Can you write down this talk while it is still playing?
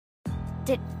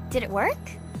Did it work?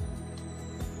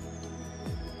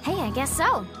 Hey, I guess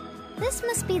so. This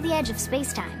must be the edge of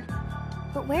space-time.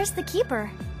 But where's the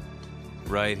Keeper?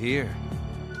 Right here.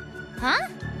 Huh?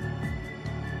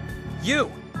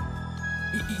 You!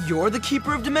 You're the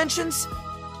Keeper of Dimensions?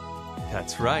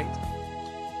 That's right.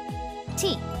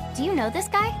 T, do you know this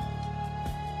guy?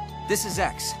 This is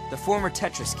X, the former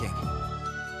Tetris King.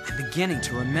 I'm beginning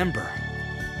to remember.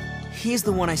 He's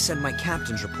the one I send my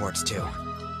captain's reports to.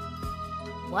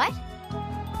 What?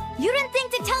 You didn't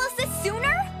think to tell us this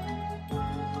sooner?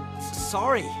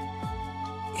 Sorry.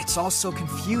 It's all so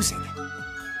confusing.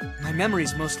 My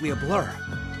memory's mostly a blur.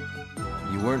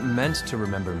 You weren't meant to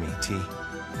remember me, T.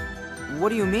 What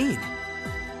do you mean?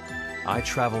 I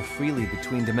travel freely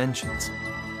between dimensions.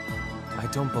 I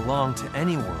don't belong to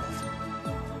any world.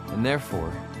 And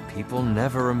therefore, people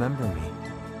never remember me.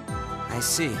 I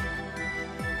see.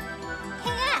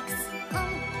 Hey, X.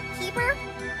 Keeper?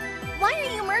 Why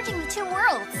are you merging the two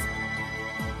worlds?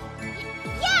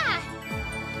 Yeah!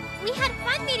 We had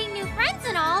fun meeting new friends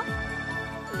and all.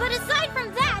 But aside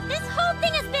from that, this whole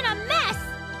thing has been a mess!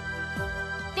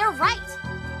 They're right!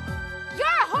 You're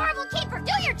a horrible keeper!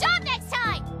 Do your job next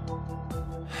time!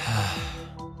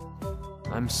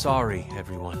 I'm sorry,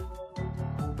 everyone.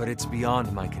 But it's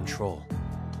beyond my control.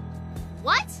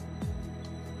 What?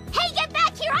 Hey, get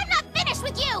back here! I'm not finished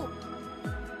with you!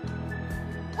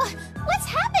 What's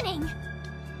happening?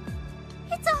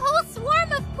 It's a whole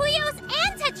swarm of Puyos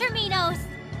and Tetraminos!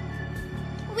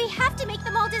 We have to make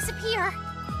them all disappear.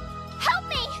 Help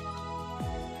me!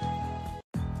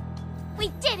 We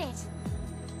did it!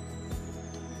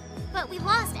 But we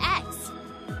lost X.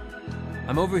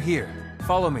 I'm over here.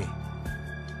 Follow me.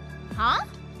 Huh?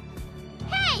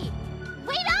 Hey!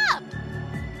 Wait up!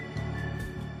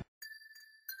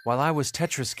 While I was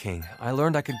Tetris King, I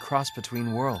learned I could cross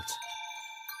between worlds.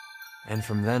 And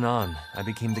from then on, I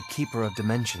became the Keeper of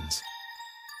Dimensions.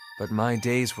 But my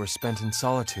days were spent in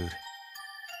solitude.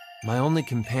 My only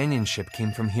companionship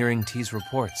came from hearing T's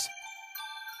reports.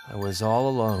 I was all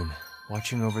alone,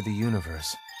 watching over the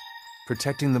universe,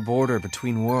 protecting the border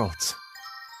between worlds.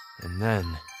 And then...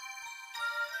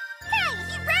 Hey,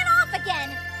 he ran off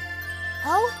again!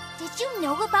 Oh, did you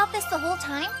know about this the whole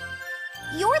time?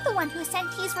 You're the one who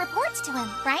sent T's reports to him,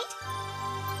 right?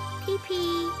 PP...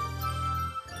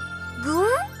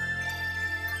 Guru?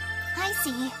 I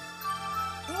see.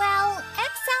 Well,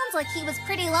 X sounds like he was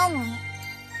pretty lonely.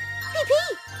 PP!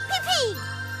 PP!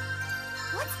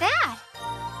 What's that?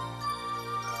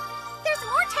 There's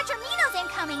more Tetraminos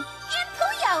incoming, and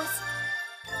Puyos!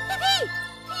 PP!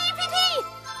 PP!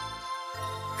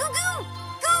 Goo goo!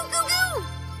 Goo goo goo!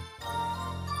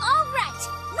 All right,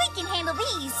 we can handle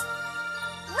these.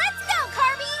 Let's go,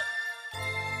 Carby!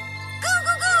 Goo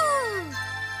goo goo!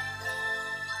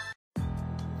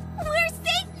 We're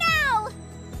safe now!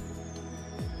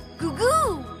 Goo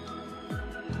goo!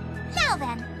 Now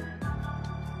then.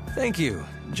 Thank you.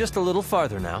 Just a little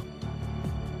farther now.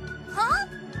 Huh?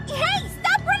 Hey,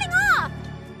 stop running off!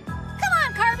 Come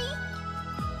on, Carby!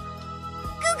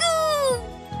 Goo goo!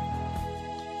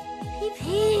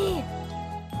 PP!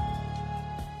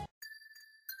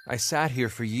 I sat here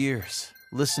for years,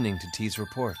 listening to T's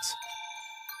reports.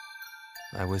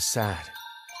 I was sad.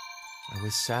 I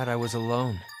was sad I was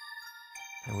alone.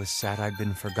 I was sad I'd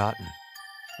been forgotten.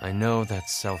 I know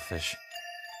that's selfish.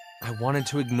 I wanted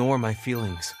to ignore my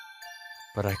feelings,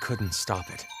 but I couldn't stop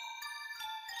it.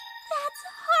 That's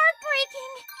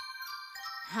heartbreaking!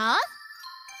 Huh?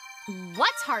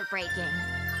 What's heartbreaking?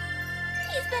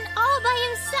 He's been all by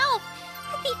himself,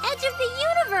 at the edge of the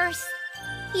universe.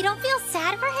 You don't feel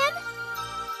sad for him?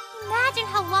 Imagine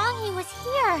how long he was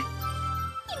here.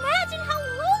 Imagine how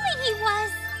lonely he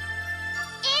was.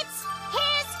 It's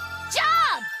his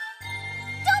job!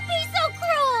 Don't be so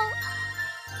cruel!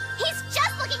 He's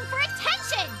just looking for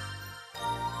attention!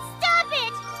 Stop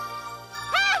it!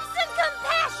 Have some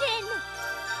compassion!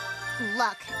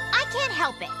 Look, I can't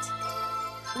help it.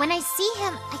 When I see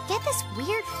him, I get this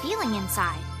weird feeling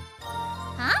inside.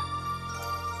 Huh?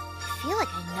 I feel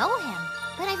like I know him,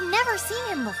 but I've never seen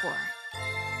him before.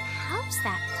 How's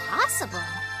that possible?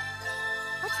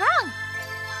 What's wrong?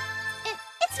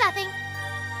 It's nothing.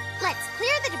 Let's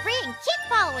clear the debris and keep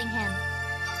following him.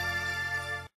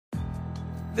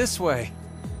 This way.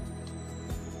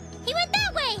 He went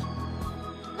that way!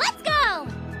 Let's go!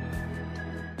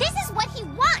 This is what he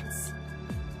wants!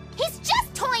 He's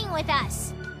just toying with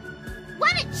us!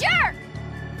 What a jerk!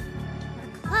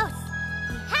 We're close.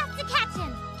 We have to catch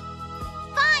him.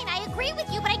 Fine, I agree with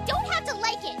you, but I don't have to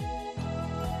like it.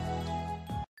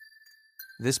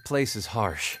 This place is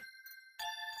harsh.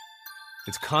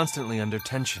 It's constantly under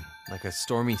tension, like a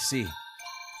stormy sea.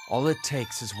 All it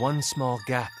takes is one small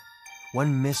gap,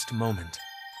 one missed moment.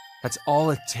 That's all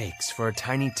it takes for a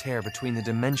tiny tear between the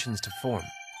dimensions to form.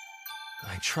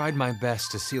 I tried my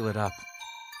best to seal it up.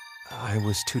 I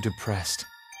was too depressed.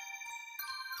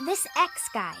 This X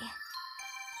guy,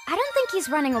 I don't think he's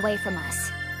running away from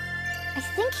us. I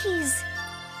think he's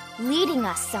leading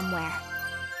us somewhere.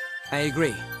 I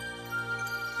agree.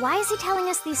 Why is he telling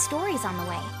us these stories on the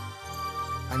way?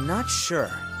 I'm not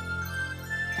sure.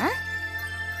 Huh?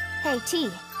 Hey, T,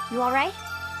 you alright?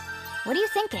 What are you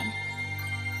thinking?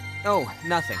 Oh,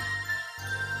 nothing.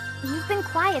 You've been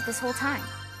quiet this whole time.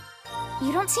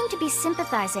 You don't seem to be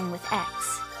sympathizing with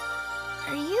X.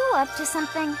 Are you up to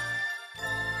something?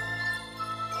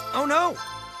 Oh no!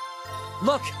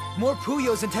 Look, more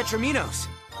Puyos and Tetraminos.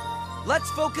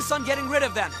 Let's focus on getting rid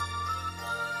of them.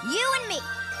 You and me,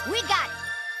 we got it.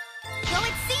 Though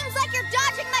it seems like you're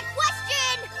dodging my question!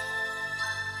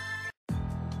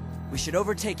 We should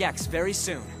overtake X very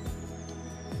soon.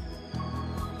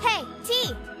 Hey,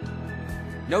 T!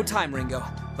 No time, Ringo.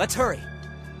 Let's hurry.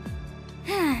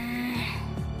 T,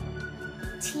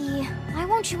 why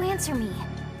won't you answer me?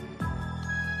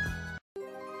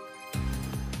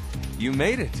 You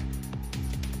made it.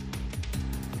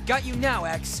 Got you now,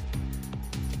 X.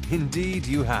 Indeed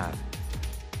you have.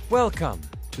 Welcome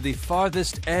to the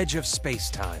farthest edge of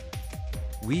space-time.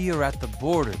 We are at the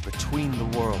border between the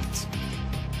worlds.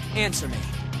 Answer me.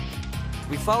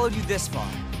 We followed you this far.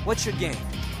 What's your game?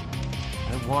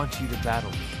 I want you to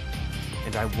battle me,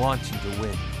 and I want you to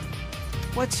win.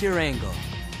 What's your angle?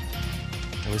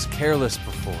 I was careless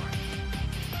before.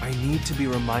 I need to be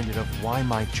reminded of why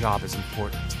my job is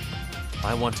important.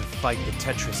 I want to fight the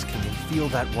Tetris King and feel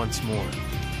that once more.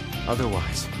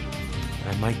 Otherwise,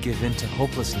 I might give in to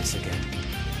hopelessness again.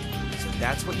 So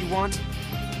that's what you want?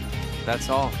 That's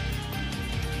all.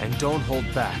 And don't hold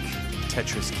back,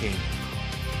 Tetris King.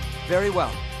 Very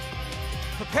well.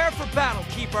 Prepare for battle,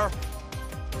 Keeper!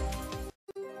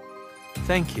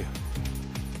 Thank you.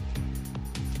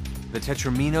 The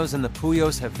Tetraminos and the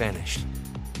Puyos have vanished,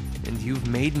 and you've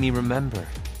made me remember.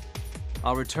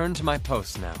 I'll return to my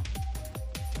post now.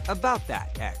 About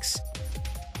that, X.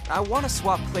 I want to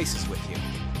swap places with you.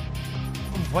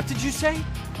 What did you say?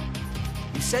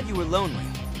 You said you were lonely.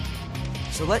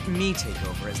 So let me take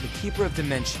over as the Keeper of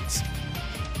Dimensions.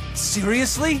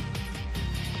 Seriously?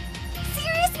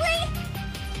 Seriously?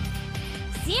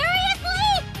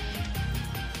 Seriously?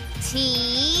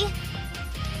 T?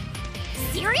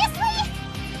 Seriously?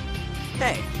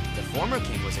 Hey, the former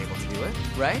king was able to do it,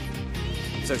 right?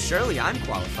 So surely I'm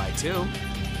qualified too.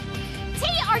 T,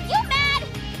 are you mad?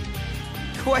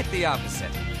 Quite the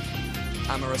opposite.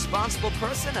 I'm a responsible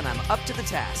person and I'm up to the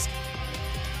task.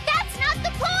 That's not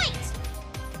the point!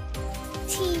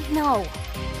 T, no.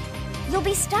 You'll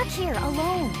be stuck here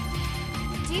alone.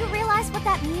 Do you realize what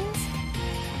that means?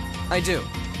 I do.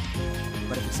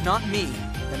 But if it's not me,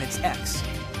 then it's X.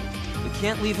 We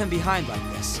can't leave him behind like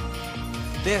this.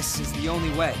 This is the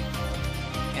only way.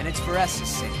 And it's for S's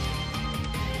sake.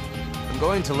 I'm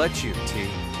going to let you, T.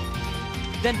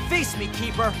 Then face me,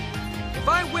 Keeper! If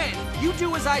I win, you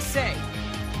do as I say!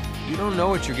 You don't know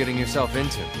what you're getting yourself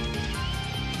into.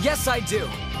 Yes, I do.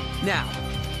 Now,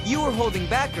 you were holding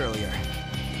back earlier.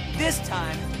 This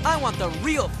time, I want the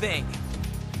real thing!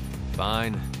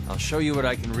 Fine. I'll show you what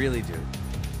I can really do.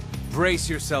 Brace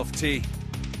yourself, T.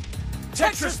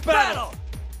 Tetris battle!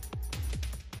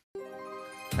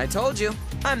 I told you,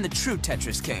 I'm the true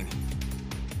Tetris King.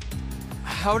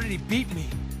 How did he beat me?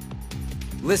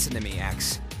 Listen to me,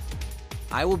 X.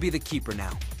 I will be the Keeper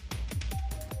now.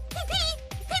 Pee-pee!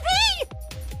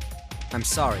 I'm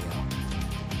sorry, El.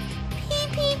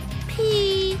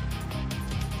 Pee-pee-pee.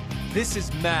 This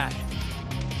is mad.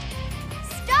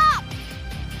 Stop!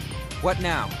 What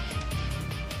now?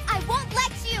 I won't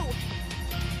let you!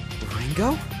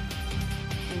 Ringo?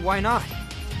 Why not?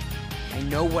 I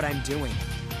know what I'm doing.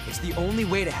 It's the only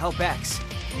way to help X.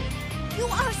 You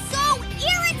are so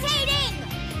irritating!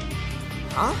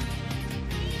 Huh?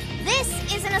 This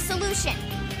isn't a solution.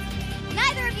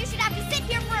 Neither of you should have to sit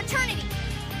here for eternity.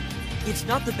 It's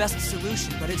not the best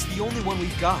solution, but it's the only one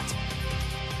we've got.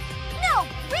 No,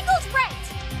 Ringo's right.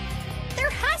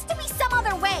 There has to be some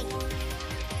other way.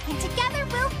 And together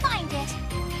we'll find it.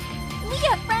 We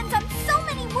have friends on so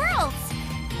many worlds.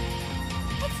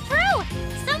 It's true.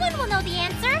 Someone will know the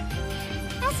answer.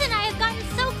 Tess and I have gotten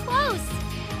so close.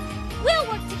 We'll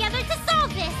work together to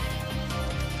solve this.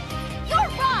 You're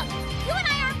wrong. You and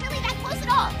I aren't really that close at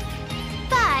all.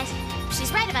 But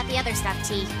she's right about the other stuff,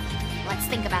 T. Let's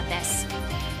think about this.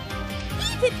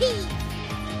 Pee-pee-pee.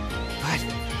 But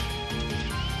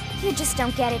You just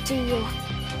don't get it, do you?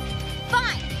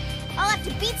 Fine. I'll have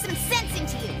have to beat some sense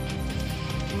into you.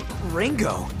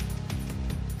 Ringo!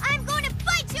 I'm going to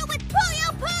fight you with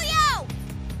Puyo Puyo!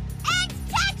 And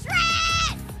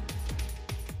Tetris!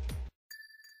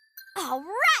 All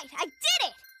right, I did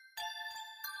it!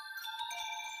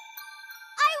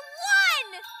 I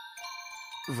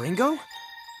won! Ringo?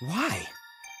 Why?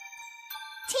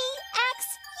 TX,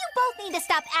 you both need to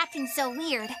stop acting so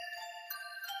weird.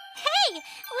 Hey,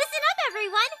 listen up,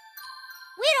 everyone.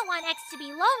 We don't want X to be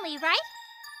lonely, right?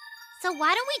 So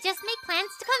why don't we just make plans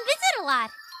to come visit a lot?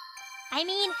 I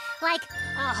mean, like,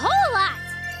 a whole lot!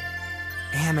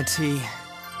 Amity.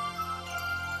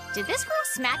 Did this girl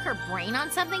smack her brain on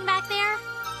something back there?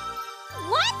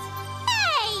 What?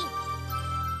 Hey!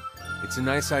 It's a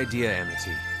nice idea,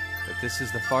 Amity, but this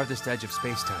is the farthest edge of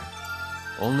space-time.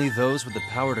 Only those with the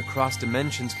power to cross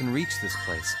dimensions can reach this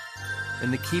place.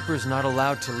 And the Keeper's not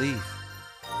allowed to leave.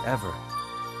 Ever.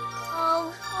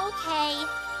 Oh, okay.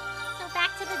 So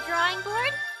back to the drawing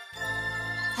board?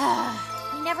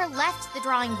 We never left the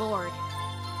drawing board.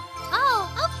 Oh,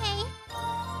 okay.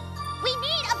 We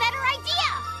need a better idea!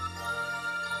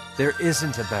 There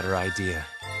isn't a better idea.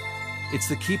 It's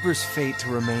the Keeper's fate to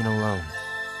remain alone.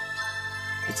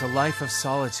 It's a life of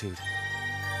solitude.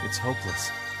 It's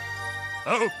hopeless.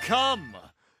 Oh, come!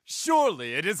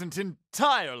 Surely it isn't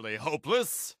entirely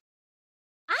hopeless.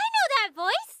 I know that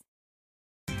voice!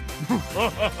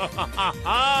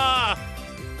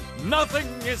 Nothing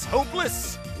is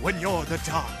hopeless when you're the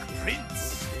Dark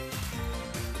Prince.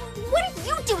 What are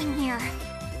you doing here?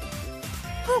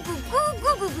 Goo goo goo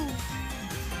goo goo goo.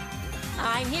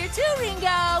 I'm here too,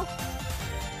 Ringo!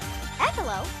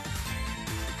 Ekalo?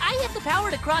 I have the power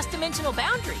to cross dimensional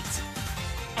boundaries.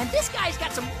 And this guy's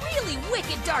got some really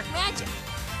wicked dark magic.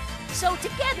 So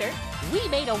together, we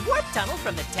made a warp tunnel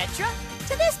from the Tetra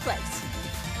to this place.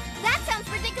 That sounds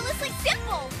ridiculously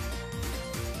simple!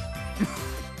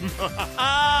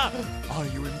 Are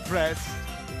you impressed?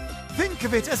 Think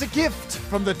of it as a gift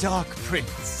from the Dark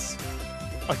Prince.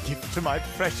 A gift to my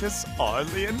precious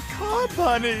Arlean Car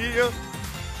Bunny.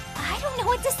 I don't know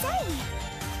what to say.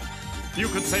 You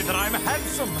could say that I'm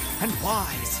handsome and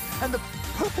wise and the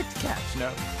perfect catch,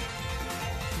 no?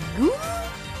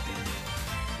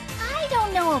 I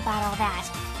don't know about all that.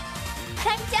 But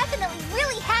I'm definitely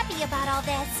really happy about all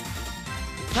this.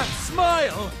 That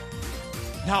smile!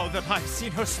 Now that I've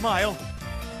seen her smile,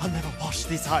 I'll never wash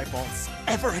these eyeballs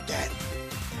ever again.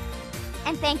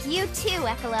 And thank you too,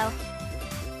 Ekalo.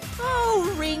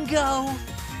 Oh, Ringo!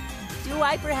 Do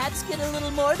I perhaps get a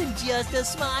little more than just a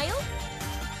smile?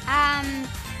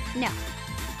 No.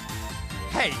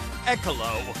 Hey,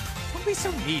 Ekalo, don't be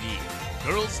so needy.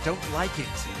 Girls don't like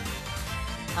it.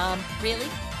 Really?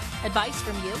 Advice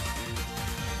from you?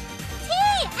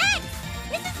 TX!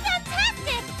 This is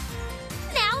fantastic!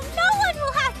 Now no one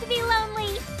will have to be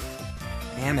lonely!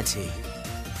 Amity.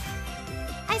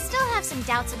 I still have some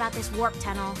doubts about this warp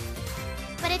tunnel.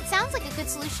 But it sounds like a good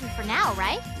solution for now,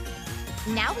 right?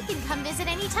 Now we can come visit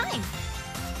any time.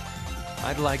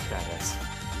 I'd like that, S.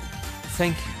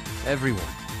 Thank you,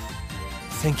 everyone.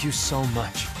 Thank you so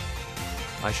much.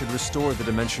 I should restore the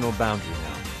dimensional boundary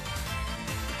now.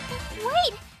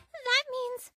 Wait! That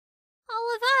means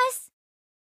all of us.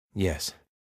 Yes.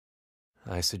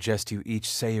 I suggest you each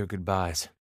say your goodbyes.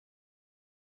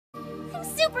 I'm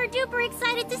super duper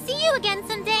excited to see you again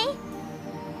someday.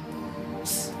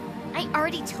 I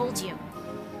already told you.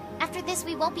 After this,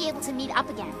 we won't be able to meet up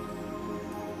again.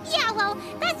 Yeah, well,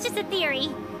 that's just a theory.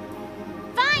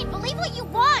 Fine, believe what you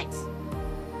want.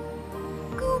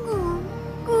 Goo goo,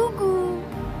 goo goo.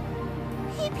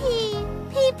 Pee pee,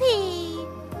 pee pee.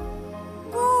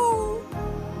 Goo.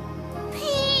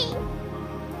 Pee.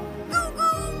 Goo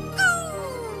goo goo.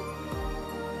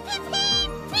 Pee pee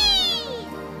pee.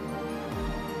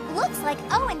 Looks like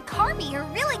O and Carby are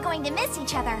really going to miss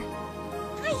each other.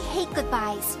 I hate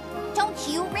goodbyes. Don't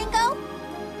you, Ringo?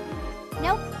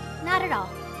 Nope, not at all.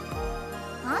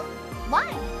 Huh?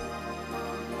 Why?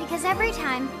 Because every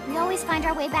time, we always find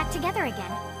our way back together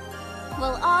again.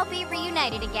 We'll all be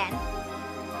reunited again.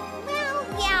 Well,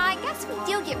 yeah, I guess we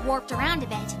do get warped around a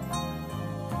bit.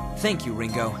 Thank you,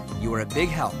 Ringo. You were a big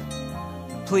help.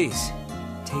 Please,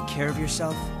 take care of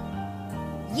yourself.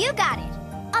 You got it.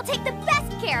 I'll take the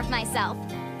best care of myself.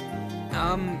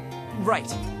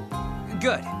 Right.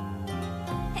 Good.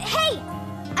 Hey!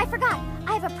 I forgot.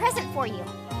 I have a present for you.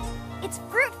 It's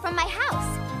fruit from my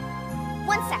house.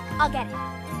 One sec, I'll get it.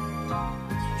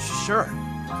 Sure.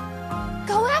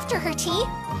 Go after her, T.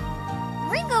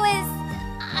 Ringo is...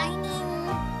 I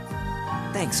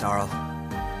mean... Thanks, Arl.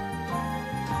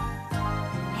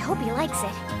 I hope he likes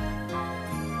it.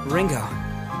 Ringo.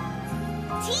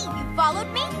 T, you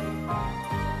followed me?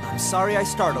 I'm sorry I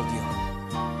startled you.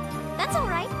 That's all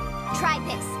right. Try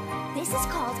this. This is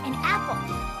called an apple.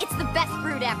 It's the best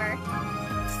fruit ever.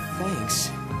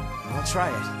 Thanks. I'll try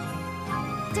it.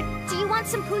 Do you want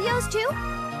some Puyos too?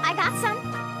 I got some.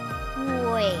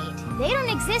 Wait, they don't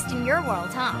exist in your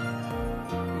world, huh?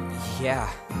 Yeah.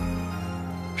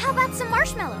 How about some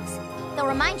marshmallows? They'll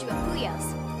remind you of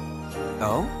Puyos.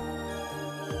 Oh?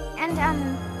 And,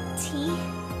 tea?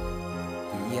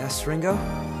 Yes, Ringo?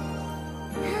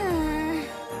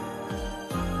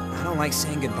 I don't like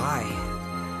saying goodbye.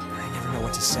 I never know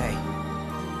what to say.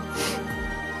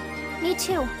 Me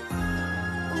too.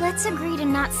 Let's agree to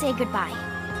not say goodbye.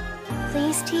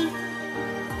 Please, T?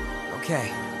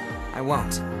 Okay, I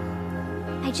won't.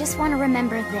 I just want to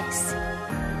remember this.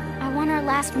 I want our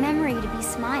last memory to be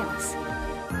smiles.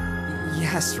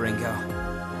 Yes, Ringo.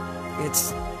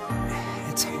 It's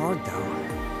hard, though.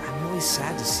 I'm really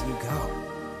sad to see you go.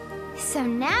 So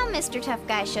now Mr. Tough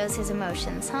Guy shows his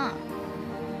emotions, huh?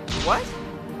 What?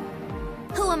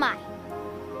 Who am I?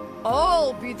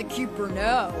 I'll be the keeper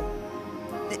now.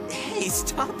 Hey,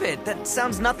 stop it. That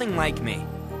sounds nothing like me.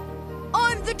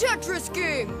 I'm the Tetris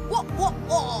King! Wah, wah,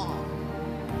 wah!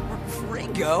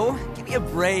 Ringo, give me a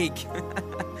break.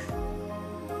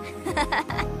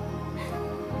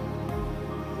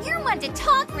 You're one to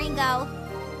talk, Ringo.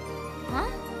 Huh?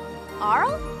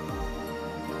 Arl?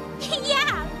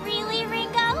 Yeah, really,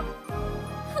 Ringo?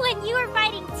 When you were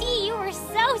fighting T, you were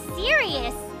so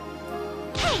serious.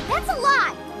 Hey, that's a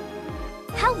lie!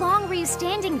 How long were you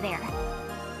standing there?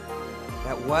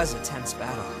 That was a tense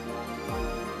battle.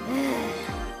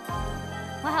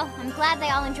 Well, I'm glad they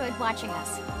all enjoyed watching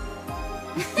us.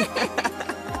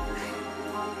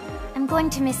 I'm going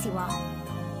to miss you all.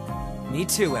 Me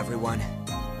too, everyone.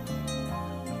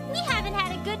 We haven't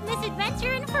had a good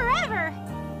misadventure in forever.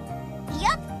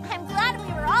 Yup, I'm glad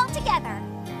we were all together.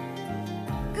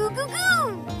 Goo goo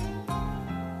goo!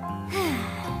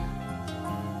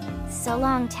 So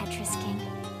long, Tetris King.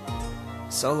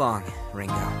 So long,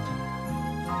 Ringo.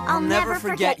 I'll never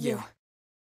forget you.